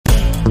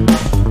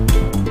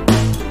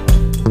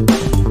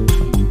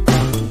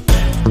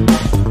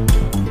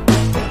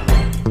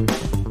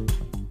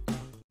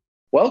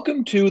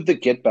Welcome to the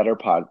Get Better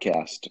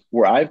podcast,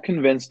 where I've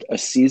convinced a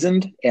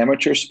seasoned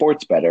amateur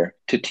sports bettor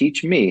to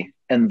teach me,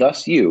 and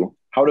thus you,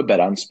 how to bet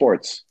on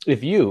sports.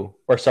 If you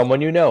or someone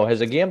you know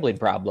has a gambling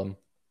problem,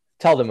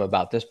 tell them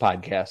about this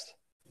podcast.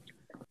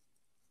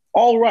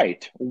 All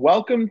right,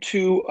 welcome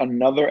to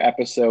another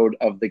episode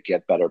of the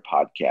Get Better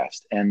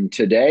podcast. And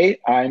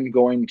today I'm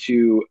going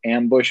to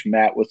ambush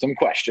Matt with some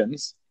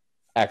questions.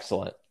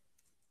 Excellent.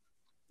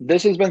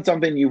 This has been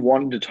something you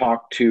wanted to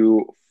talk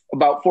to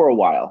about for a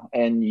while,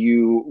 and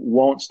you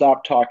won't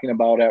stop talking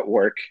about at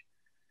work.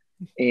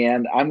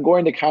 And I'm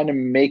going to kind of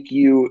make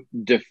you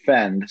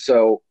defend.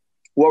 So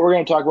what we're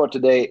going to talk about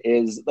today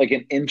is like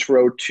an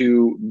intro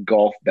to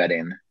golf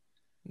betting.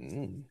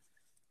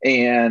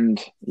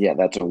 And yeah,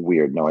 that's a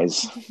weird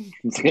noise.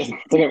 It's like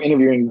I'm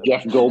interviewing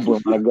Jeff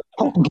Goldblum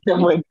on a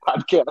gambling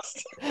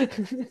podcast.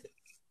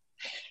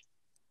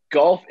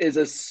 Golf is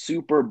a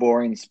super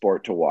boring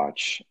sport to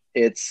watch.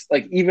 It's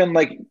like even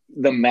like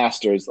the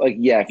Masters, like,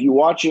 yeah, if you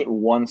watch it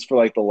once for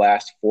like the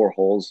last 4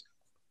 holes,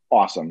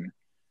 awesome.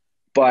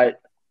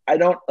 But I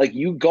don't like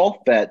you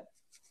golf bet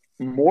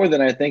more than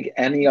I think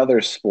any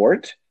other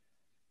sport.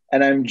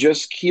 And I'm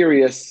just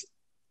curious,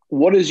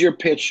 what is your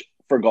pitch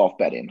for golf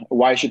betting?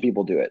 Why should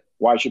people do it?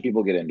 Why should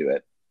people get into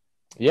it?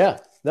 Yeah,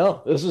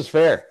 no, this is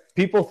fair.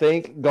 People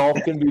think golf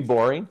can be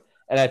boring.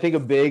 And I think a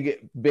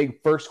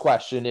big first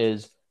question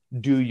is,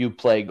 do you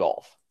play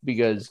golf?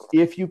 Because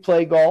if you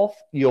play golf,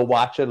 you'll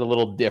watch it a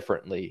little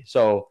differently.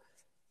 So,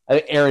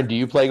 Aaron, do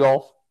you play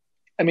golf?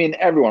 I mean,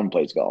 everyone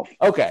plays golf.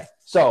 Okay.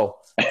 So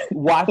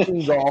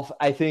watching golf,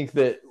 I think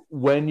that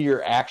when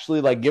you're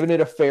actually like giving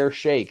it a fair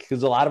shake,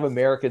 because a lot of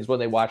Americans, when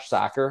they watch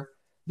soccer,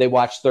 they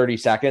watch 30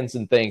 seconds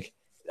and think,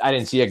 I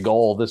didn't see a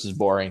goal. This is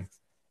boring.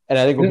 And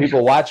I think when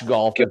people watch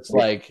golf, it's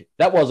like,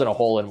 that wasn't a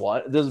hole in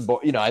one. This is,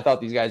 I thought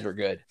these guys were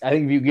good. I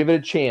think if you give it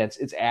a chance,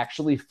 it's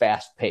actually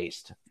fast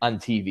paced on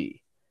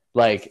TV.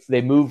 Like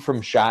they move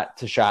from shot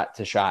to shot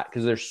to shot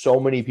because there's so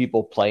many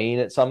people playing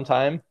at some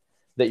time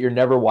that you're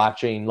never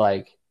watching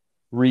like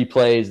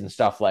replays and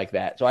stuff like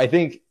that. So I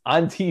think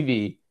on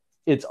TV,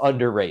 it's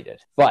underrated.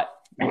 But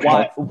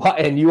why,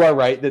 and you are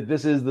right that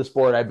this is the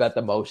sport I bet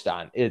the most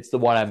on. It's the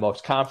one I'm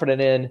most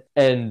confident in.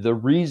 And the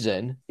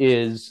reason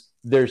is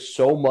there's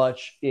so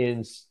much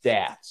in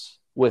stats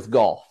with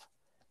golf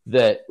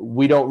that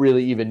we don't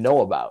really even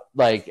know about.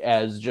 Like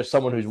as just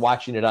someone who's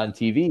watching it on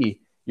TV,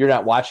 you're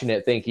not watching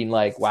it thinking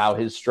like, wow,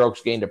 his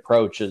strokes gained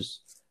approach is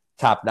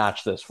top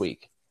notch this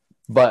week.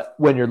 But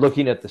when you're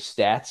looking at the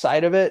stats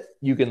side of it,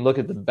 you can look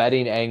at the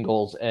betting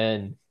angles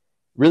and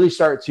really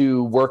start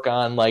to work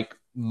on like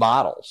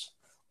models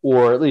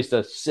or at least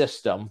a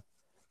system.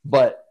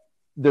 But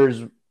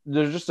there's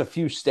just a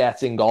few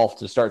stats in golf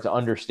to start to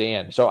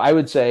understand. So I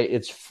would say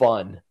it's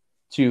fun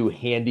to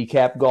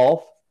handicap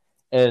golf,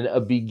 and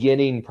a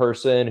beginning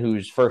person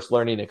who's first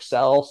learning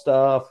Excel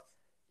stuff,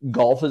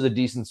 golf is a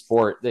decent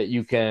sport that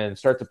you can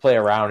start to play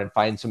around and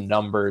find some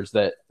numbers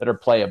that are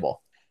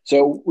playable.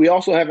 So we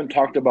also haven't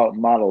talked about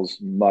models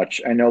much.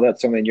 I know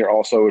that's something you're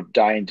also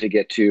dying to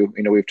get to.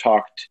 We've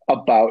talked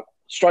about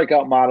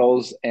strikeout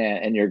models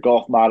and your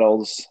golf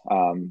models,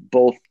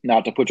 both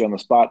not to put you on the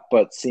spot,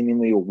 but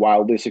seemingly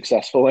wildly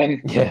successful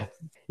in.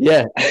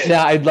 Yeah.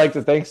 Now I'd like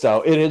to think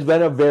so. It has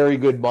been a very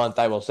good month,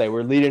 I will say.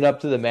 We're leading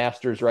up to the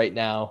Masters right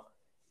now,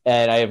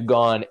 and I have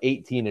gone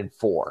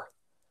 18-4.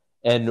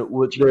 And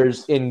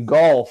there's in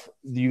golf,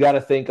 you got to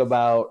think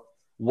about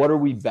what are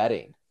we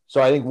betting? So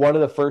I think one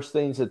of the first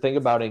things to think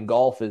about in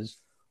golf is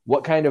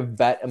what kind of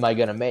bet am I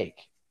going to make?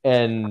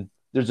 And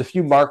there's a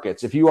few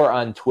markets. If you are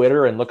on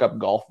Twitter and look up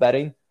golf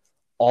betting,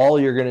 all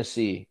you're going to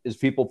see is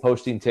people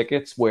posting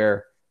tickets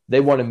where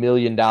they won $1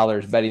 million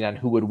betting on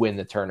who would win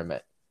the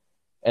tournament.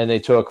 And they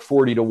took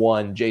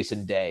 40-1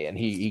 Jason Day, and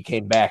he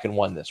came back and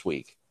won this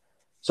week.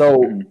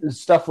 So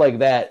stuff like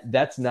that,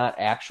 that's not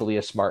actually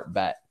a smart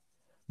bet.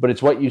 But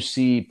it's what you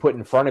see put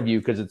in front of you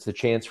because it's the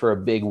chance for a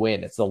big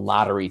win. It's the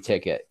lottery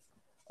ticket.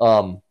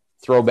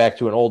 Throwback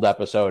to an old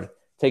episode,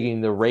 taking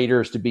the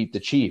Raiders to beat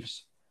the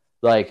Chiefs.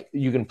 Like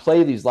you can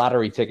play these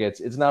lottery tickets.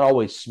 It's not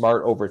always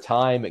smart over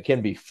time. It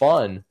can be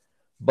fun,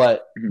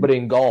 but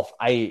in golf,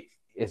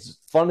 as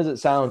fun as it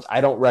sounds,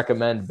 I don't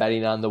recommend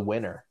betting on the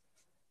winner,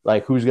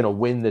 like who's going to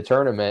win the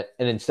tournament.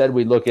 And instead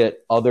we look at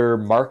other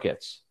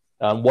markets.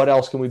 What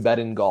else can we bet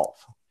in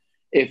golf?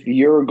 If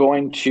you're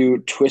going to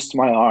twist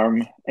my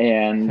arm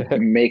and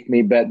make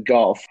me bet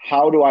golf,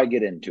 how do I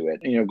get into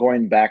it?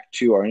 Going back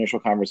to our initial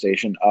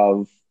conversation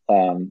of,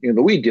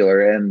 the weed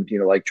dealer and,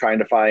 like trying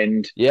to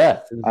find,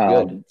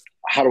 good.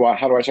 How do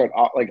I start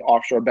like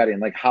offshore betting?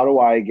 Like, how do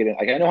I get in?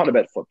 Like, I know how to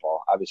bet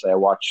football. Obviously I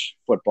watch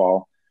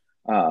football.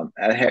 I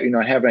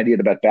have an idea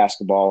to bet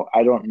basketball.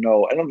 I don't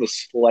have the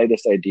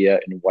slightest idea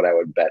in what I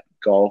would bet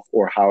golf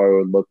or how I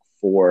would look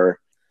for.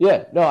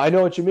 Yeah, no, I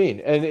know what you mean.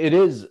 And it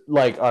is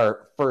like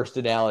our first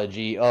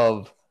analogy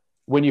of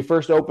when you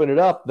first open it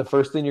up, the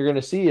first thing you're going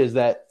to see is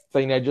that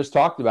thing I just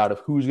talked about of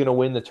who's going to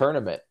win the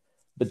tournament.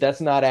 But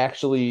that's not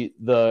actually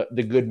the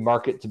good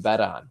market to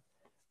bet on.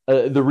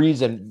 The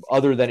reason,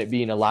 other than it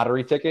being a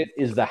lottery ticket,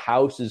 is the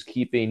house is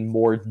keeping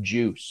more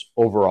juice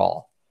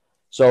overall.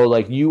 So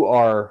like you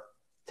are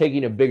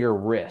taking a bigger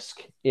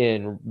risk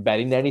in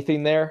betting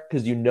anything there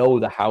because you know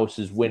the house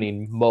is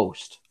winning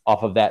most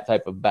off of that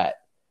type of bet.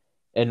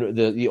 And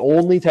the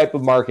only type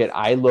of market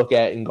I look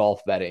at in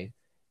golf betting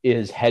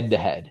is head to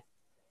head,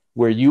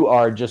 where you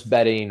are just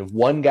betting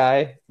one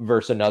guy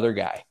versus another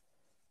guy.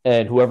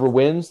 And whoever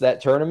wins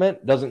that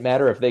tournament, doesn't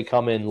matter if they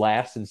come in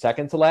last and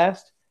second to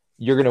last,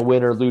 you're going to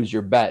win or lose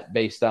your bet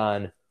based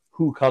on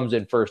who comes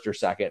in first or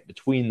second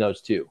between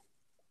those two.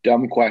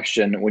 Dumb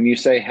question. When you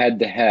say head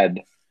to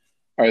head,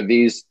 are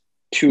these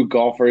two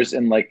golfers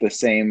in like the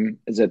same,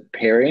 is it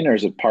pairing or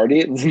is it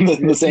party?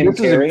 The same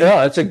pairing? No,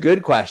 that's a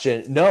good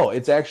question. No,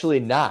 it's actually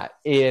not.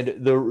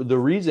 And the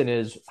reason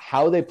is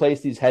how they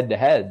place these head to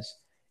heads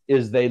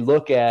is they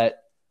look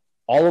at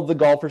all of the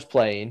golfers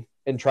playing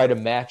and try to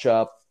match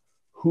up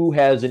who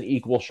has an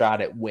equal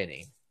shot at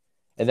winning.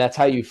 And that's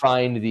how you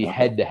find the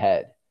head to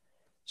head.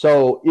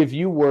 So if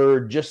you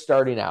were just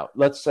starting out,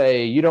 let's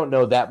say you don't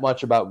know that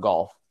much about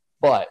golf,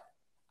 but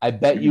I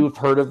bet you've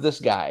heard of this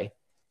guy.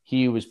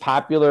 He was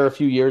popular a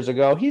few years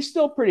ago. He's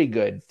still pretty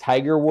good.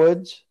 Tiger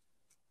Woods.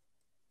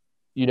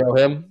 You know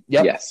him?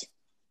 Yep. Yes.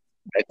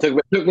 It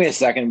took me a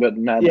second, but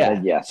not.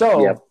 Yeah. Yeah.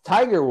 So yep.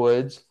 Tiger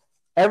Woods,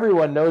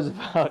 everyone knows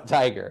about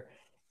Tiger.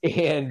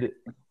 And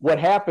what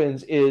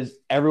happens is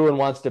everyone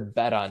wants to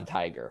bet on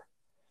Tiger.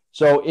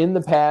 So in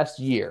the past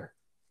year,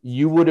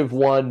 you would have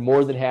won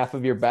more than half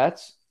of your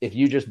bets if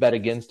you just bet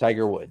against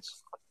Tiger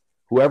Woods.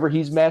 Whoever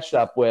he's matched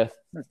up with,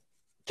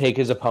 take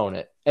his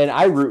opponent. And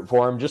I root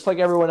for him just like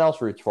everyone else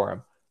roots for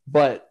him.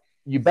 But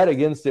you bet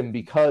against him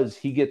because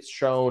he gets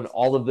shown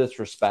all of this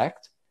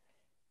respect.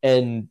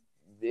 And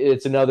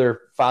it's another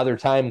father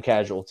time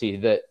casualty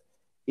that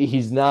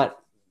he's not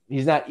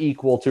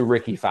equal to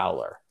Ricky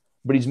Fowler,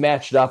 but he's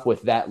matched up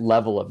with that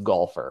level of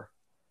golfer.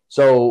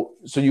 So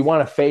you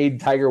want to fade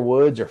Tiger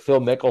Woods or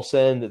Phil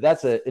Mickelson.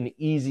 That's an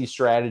easy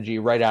strategy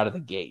right out of the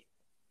gate.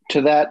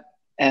 To that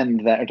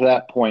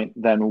point,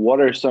 then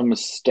what are some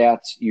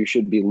stats you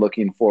should be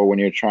looking for when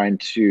you're trying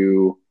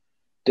to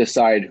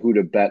decide who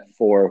to bet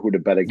for, who to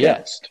bet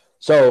against? Yeah.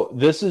 So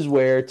this is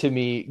where, to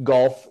me,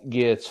 golf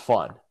gets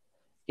fun.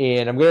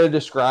 And I'm going to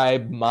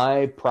describe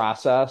my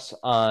process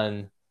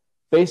on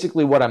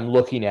basically what I'm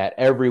looking at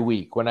every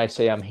week when I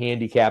say I'm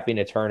handicapping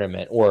a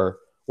tournament or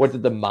what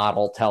did the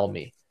model tell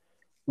me.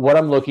 What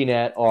I'm looking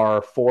at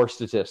are 4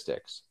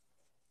 statistics,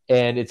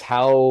 and it's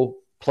how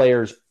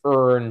players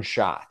earn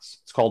shots.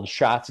 It's called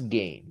shots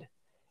gained.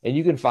 And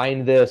you can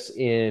find this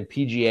in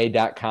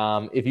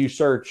PGA.com. If you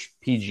search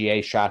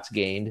PGA shots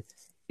gained,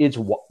 it's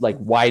like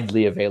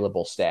widely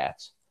available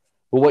stats.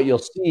 But what you'll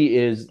see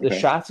is the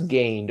shots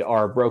gained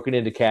are broken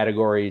into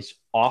categories: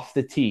 off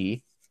the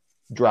tee,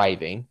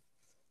 driving,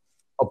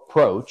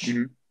 approach,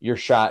 your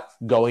shot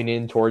going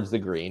in towards the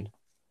green,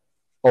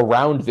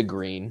 around the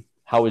green,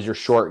 how is your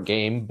short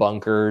game,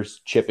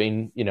 bunkers,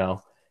 chipping,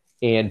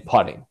 and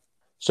putting.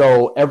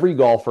 So every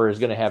golfer is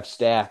going to have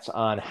stats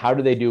on how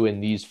do they do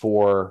in these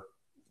four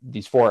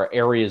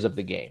areas of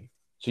the game.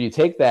 So you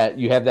take that,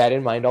 you have that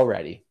in mind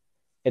already.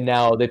 And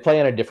now they play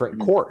on a different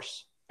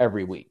course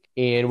every week.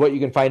 And what you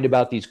can find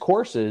about these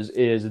courses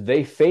is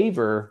they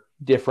favor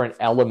different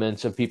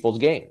elements of people's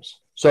games.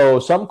 So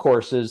some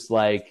courses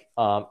like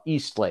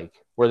East Lake,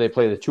 where they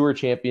play the Tour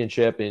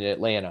Championship in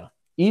Atlanta.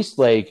 East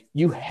Lake,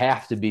 you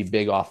have to be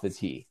big off the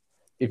tee.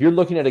 If you're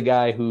looking at a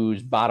guy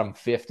who's bottom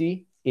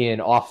 50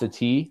 in off the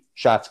tee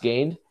shots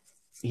gained,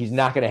 he's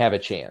not going to have a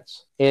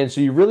chance. And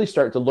so you really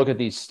start to look at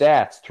these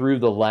stats through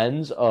the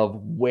lens of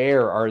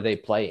where are they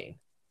playing.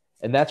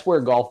 And that's where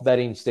golf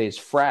betting stays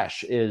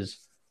fresh, is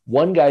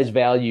one guy's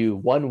value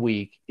one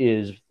week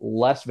is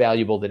less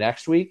valuable the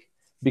next week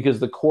because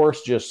the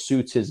course just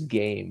suits his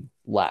game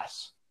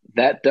less.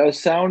 That does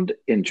sound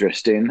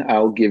interesting.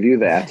 I'll give you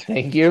that.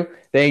 Thank you.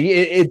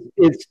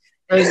 It's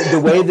and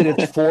the way that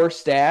it's 4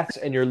 stats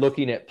and you're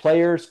looking at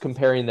players,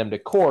 comparing them to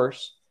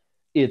course,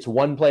 it's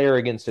one player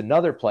against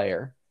another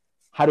player.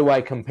 How do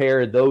I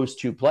compare those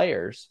 2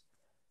 players?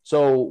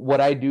 So what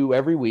I do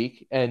every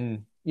week,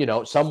 and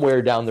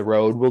somewhere down the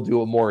road, we'll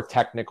do a more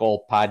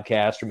technical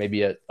podcast or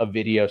maybe a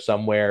video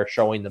somewhere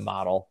showing the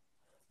model.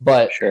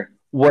 But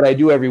what I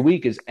do every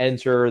week is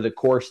enter the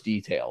course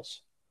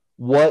details.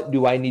 What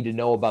do I need to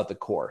know about the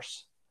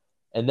course?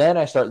 And then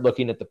I start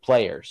looking at the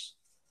players.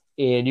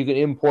 And you can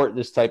import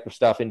this type of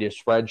stuff into a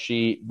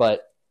spreadsheet.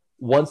 But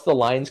once the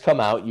lines come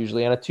out,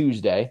 usually on a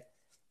Tuesday,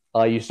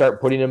 you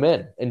start putting them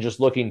in and just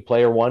looking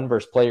player 1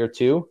 versus player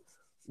 2.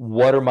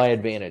 What are my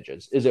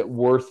advantages? Is it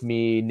worth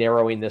me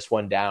narrowing this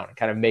one down,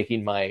 kind of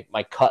making my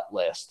cut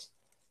list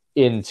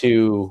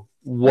into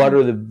what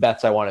are the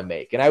bets I want to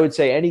make? And I would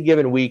say any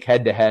given week,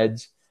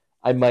 head-to-heads,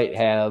 I might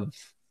have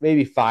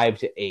maybe 5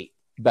 to 8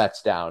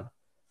 bets down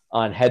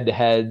on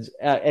head-to-heads.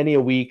 Any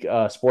a week,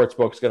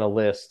 Sportsbook's going to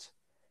list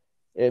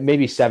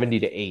maybe 70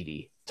 to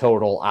 80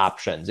 total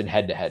options in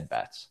head-to-head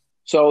bets.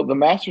 So the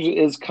Masters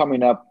is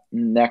coming up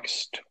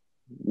next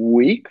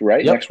week,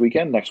 right? Yep. Next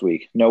weekend? Next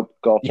week. Nope.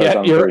 Golf starts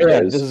on Thursdays. Yeah,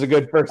 this is a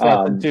good first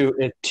lesson too.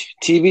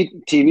 TV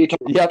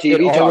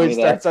it always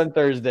starts on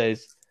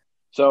Thursdays.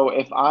 So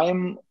if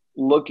I'm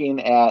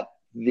looking at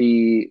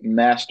the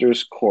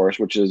Masters course,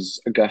 which is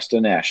Augusta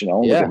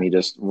National. Yeah. Look at me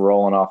just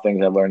rolling off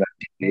things I've learned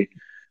on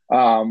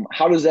TV.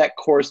 How does that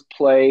course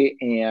play,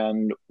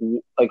 and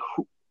like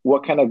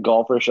what kind of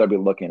golfer should I be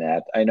looking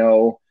at? I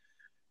know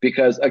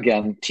because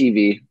again,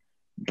 TV.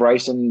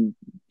 Bryson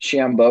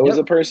DeChambeau is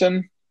a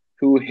person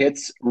who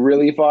hits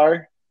really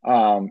far.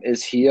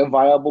 Is he a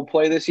viable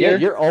play this year? Yeah,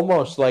 you're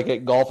almost like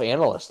at golf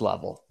analyst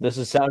level. This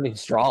is sounding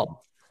strong.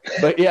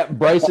 But yeah,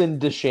 Bryson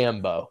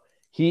DeChambeau.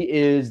 He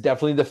is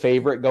definitely the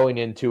favorite going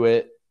into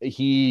it.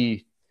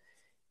 He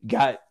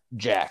got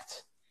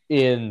jacked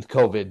in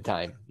COVID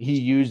time.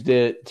 He used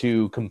it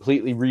to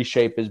completely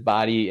reshape his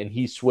body, and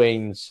he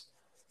swings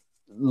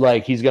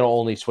like he's going to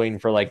only swing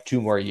for like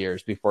 2 more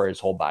years before his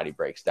whole body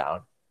breaks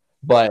down.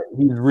 But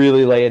he's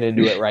really laying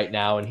into it right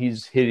now, and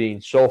he's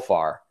hitting so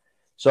far.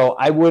 So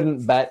I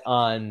wouldn't bet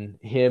on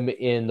him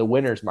in the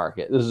winner's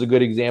market. This is a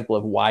good example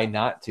of why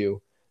not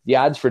to. The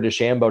odds for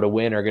DeChambeau to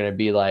win are going to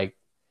be like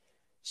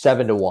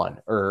 7-1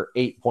 or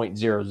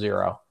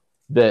 8.00.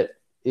 That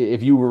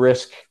if you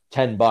risk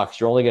 $10,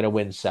 you're only going to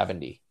win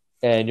 70,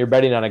 and you're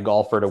betting on a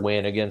golfer to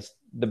win against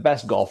the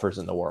best golfers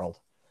in the world.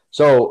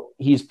 So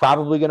he's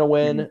probably going to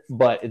win,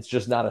 but it's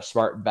just not a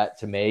smart bet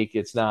to make.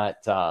 It's not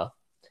a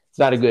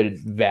good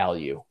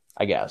value,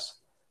 I guess.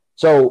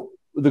 So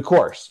the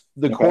course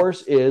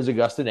is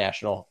Augusta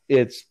National.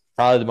 It's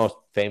probably the most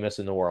famous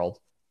in the world.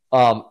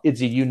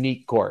 It's a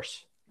unique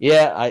course.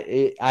 Yeah,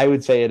 I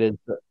would say it is.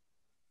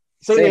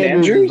 St.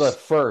 Andrews is the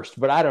first,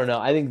 but I don't know.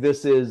 I think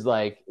this is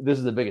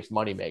the biggest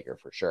moneymaker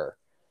for sure.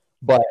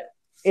 But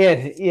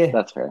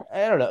that's fair.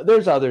 I don't know.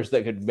 There's others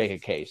that could make a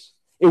case.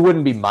 It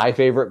wouldn't be my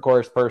favorite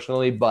course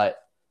personally, but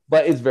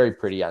it's very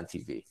pretty on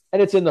TV.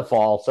 And it's in the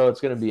fall, so it's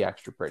going to be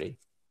extra pretty.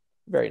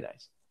 Very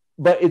nice.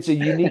 But it's a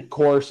unique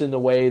course in the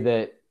way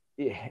that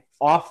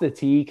off the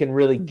tee can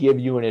really give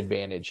you an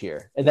advantage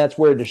here. And that's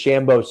where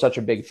DeChambeau is such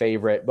a big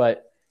favorite.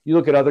 But you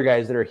look at other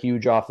guys that are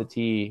huge off the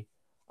tee.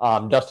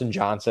 Dustin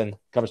Johnson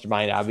comes to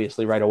mind,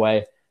 obviously, right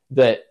away.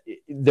 That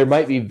there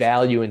might be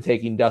value in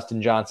taking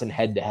Dustin Johnson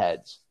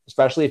head-to-heads,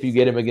 especially if you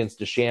get him against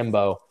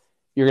DeChambeau.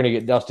 You're going to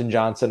get Dustin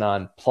Johnson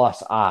on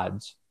plus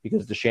odds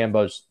because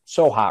DeChambeau's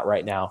so hot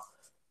right now.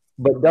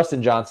 But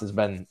Dustin Johnson's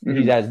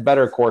he has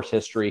better course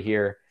history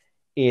here.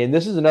 And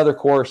this is another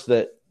course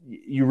that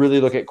you really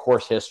look at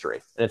course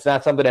history. And it's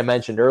not something I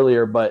mentioned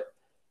earlier, but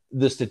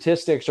the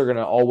statistics are going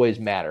to always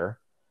matter.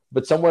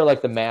 But somewhere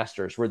like the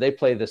Masters, where they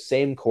play the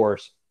same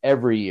course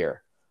every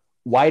year.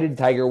 Why did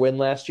Tiger win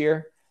last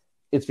year?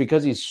 It's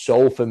because he's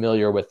so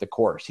familiar with the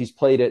course. He's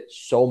played it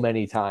so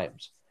many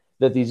times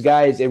that these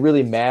guys, it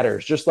really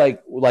matters. Just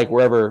like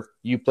wherever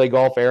you play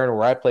golf, Aaron, or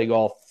where I play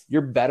golf,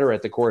 you're better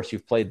at the course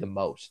you've played the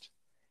most.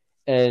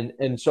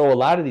 And so a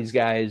lot of these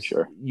guys,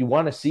 sure, you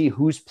want to see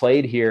who's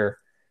played here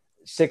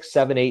 6,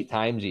 7, 8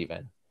 times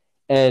even.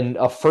 And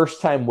a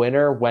first-time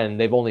winner when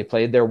they've only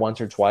played there once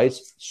or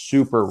twice,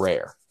 super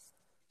rare.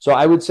 So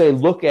I would say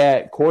look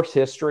at course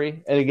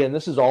history. And again,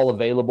 this is all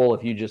available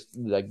if you just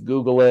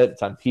Google it.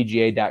 It's on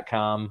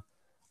PGA.com.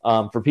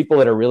 For people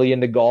that are really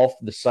into golf,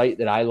 the site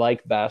that I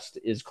like best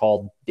is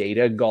called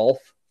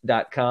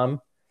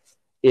datagolf.com.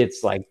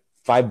 It's like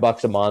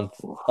 $5 a month,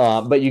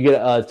 but you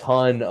get a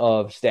ton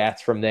of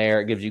stats from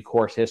there. It gives you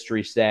course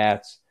history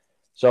stats.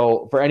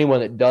 So for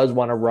anyone that does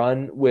want to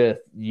run with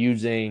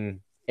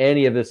using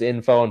any of this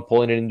info and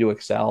pulling it into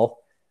Excel,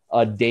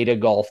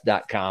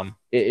 datagolf.com.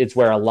 It's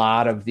where a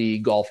lot of the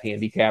golf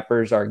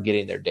handicappers are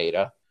getting their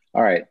data.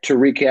 All right. To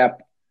recap,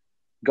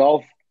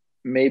 golf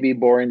may be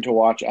boring to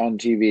watch on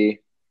TV,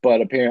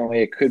 but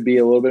apparently it could be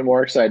a little bit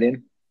more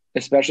exciting,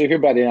 especially if you're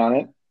betting on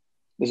it.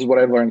 This is what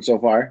I've learned so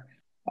far.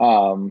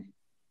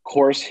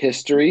 Course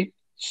history,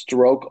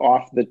 stroke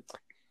off the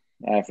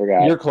 – I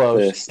forgot. You're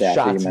close. The stat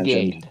shots that you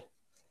mentioned. Gained.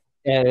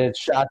 And it's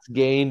shots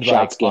gained,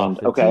 shots like gained.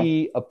 off the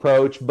tee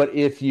approach. But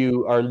if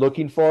you are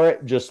looking for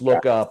it, just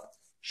look up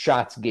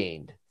shots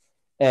gained.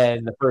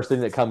 And the first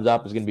thing that comes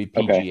up is going to be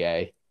PGA.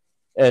 Okay.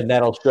 And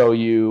that'll show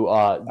you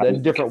the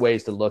different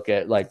ways to look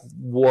at, like,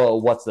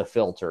 what's the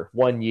filter?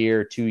 1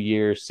 year, 2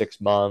 years,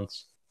 6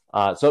 months.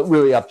 So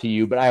really up to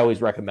you, but I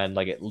always recommend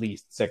like at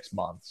least 6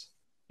 months.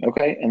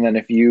 Okay. And then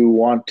if you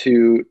want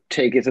to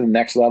take it to the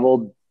next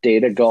level,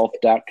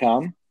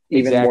 datagolf.com,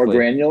 even more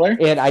granular.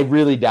 And I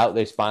really doubt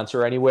they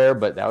sponsor anywhere,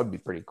 but that would be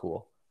pretty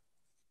cool.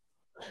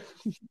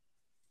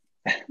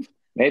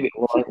 Maybe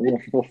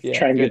we'll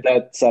try and get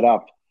that set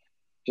up.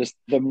 Just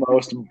the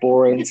most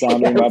boring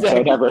sounding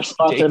website ever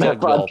sponsored that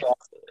podcast.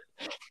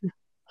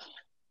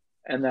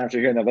 And then after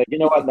hearing that, like, you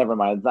know what? Never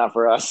mind. It's not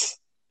for us.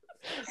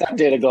 It's not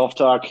Data Golf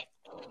Talk.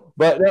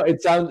 But no,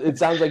 it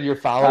sounds like you're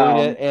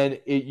following it, and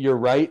you're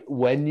right.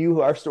 When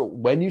you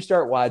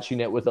start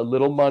watching it with a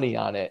little money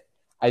on it,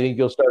 I think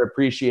you'll start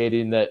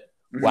appreciating that.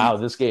 Mm-hmm. Wow,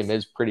 this game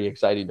is pretty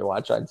exciting to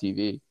watch on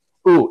TV.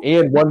 Ooh,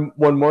 and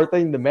one more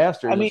thing: the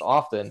Masters is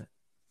often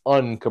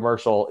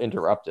uncommercial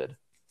interrupted.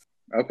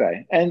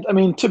 Okay, and I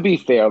mean, to be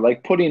fair,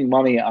 like, putting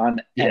money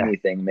on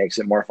anything makes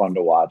it more fun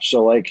to watch.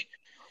 So, like,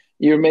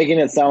 you're making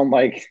it sound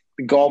like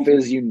golf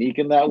is unique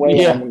in that way.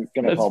 Yeah, I'm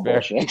gonna call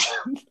bullshit.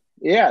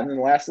 Yeah, and then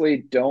lastly,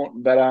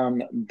 don't bet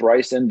on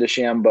Bryson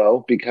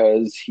DeChambeau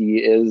because he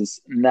is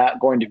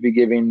not going to be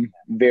giving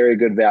very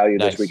good value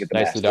this week Nice, at the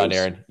nicely done,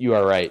 Masters. Aaron. You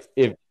are right.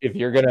 If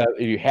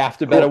you have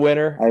to bet a Cool.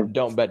 winner,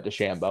 don't bet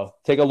DeChambeau.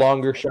 Take a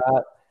longer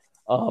shot.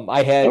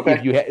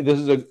 Okay. This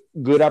is a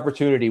good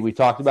opportunity we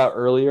talked about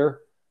earlier,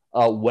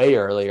 way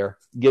earlier,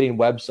 getting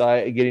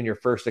your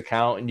first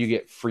account and you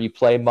get free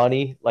play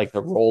money, like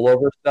the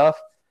rollover stuff.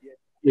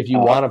 If you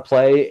want to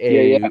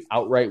play Yeah.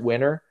 outright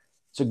winner,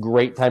 it's a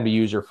great time to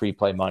use your free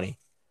play money.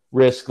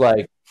 Risk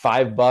like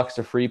 $5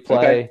 of free play.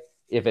 Okay.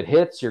 If it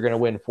hits, you're going to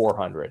win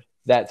 400.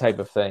 That type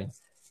of thing.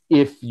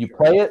 If you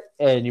play it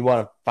and you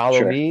want to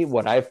follow me,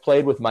 what I've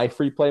played with my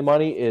free play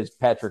money is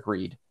Patrick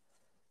Reed.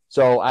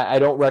 So I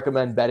don't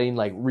recommend betting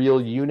like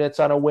real units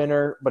on a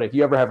winner, but if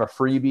you ever have a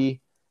freebie,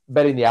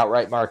 betting the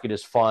outright market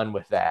is fun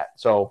with that.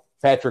 So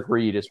Patrick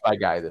Reed is my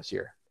guy this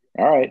year.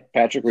 All right,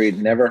 Patrick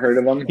Reed. Never heard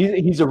of him.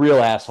 He's a real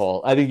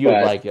asshole. I think you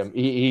would like him.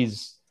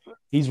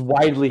 He's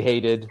widely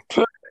hated.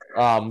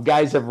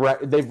 Guys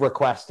they've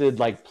requested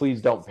like,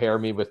 please don't pair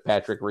me with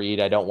Patrick Reed.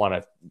 I don't want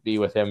to be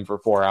with him for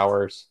 4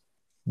 hours.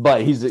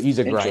 But he's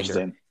a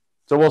grinder.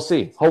 So we'll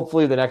see.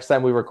 Hopefully the next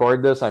time we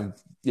record this, I'm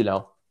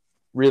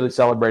really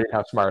celebrating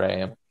how smart I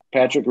am.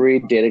 Patrick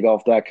Reed,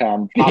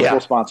 datagolf.com,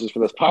 possible sponsors for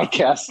this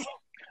podcast.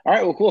 All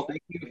right, well, cool.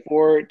 Thank you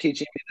for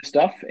teaching me this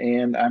stuff,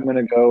 and I'm going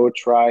to go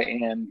try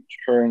and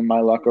turn my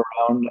luck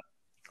around.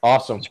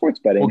 Awesome. Sports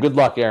betting. Well, good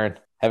luck, Aaron.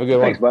 Have a good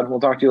one. Thanks, bud. We'll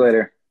talk to you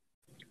later.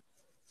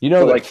 You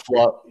know, so like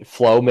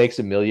Flo makes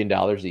 $1 million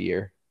a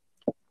year.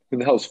 Who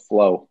the hell's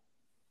Flo?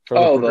 From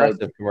the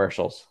Progressive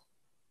commercials.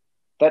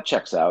 That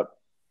checks out.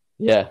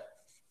 Yeah.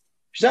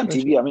 She's on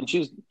TV. I mean,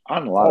 she's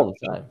on a lot all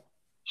the time.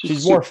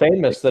 She's more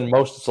famous than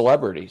most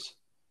celebrities.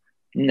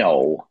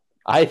 No.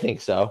 I think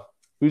so.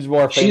 Who's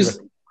more famous?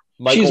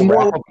 Michael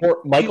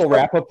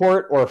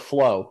Rappaport or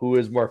Flo? Who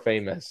is more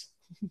famous?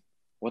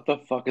 What the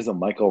fuck is a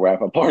Michael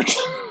Rappaport?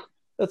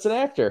 That's an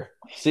actor.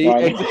 See?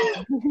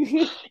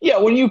 Yeah,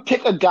 when you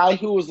pick a guy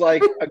who was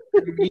like a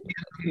comedian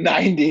in the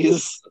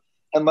 90s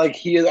and like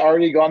he has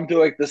already gone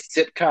through like the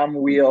sitcom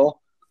wheel.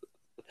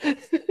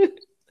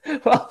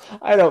 Well,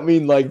 I don't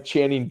mean like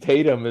Channing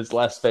Tatum is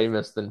less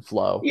famous than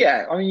Flo.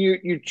 Yeah, I mean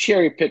you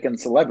cherry picking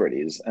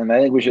celebrities, and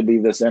I think we should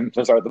leave this in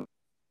to start the.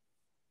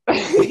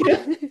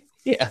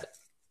 Yeah.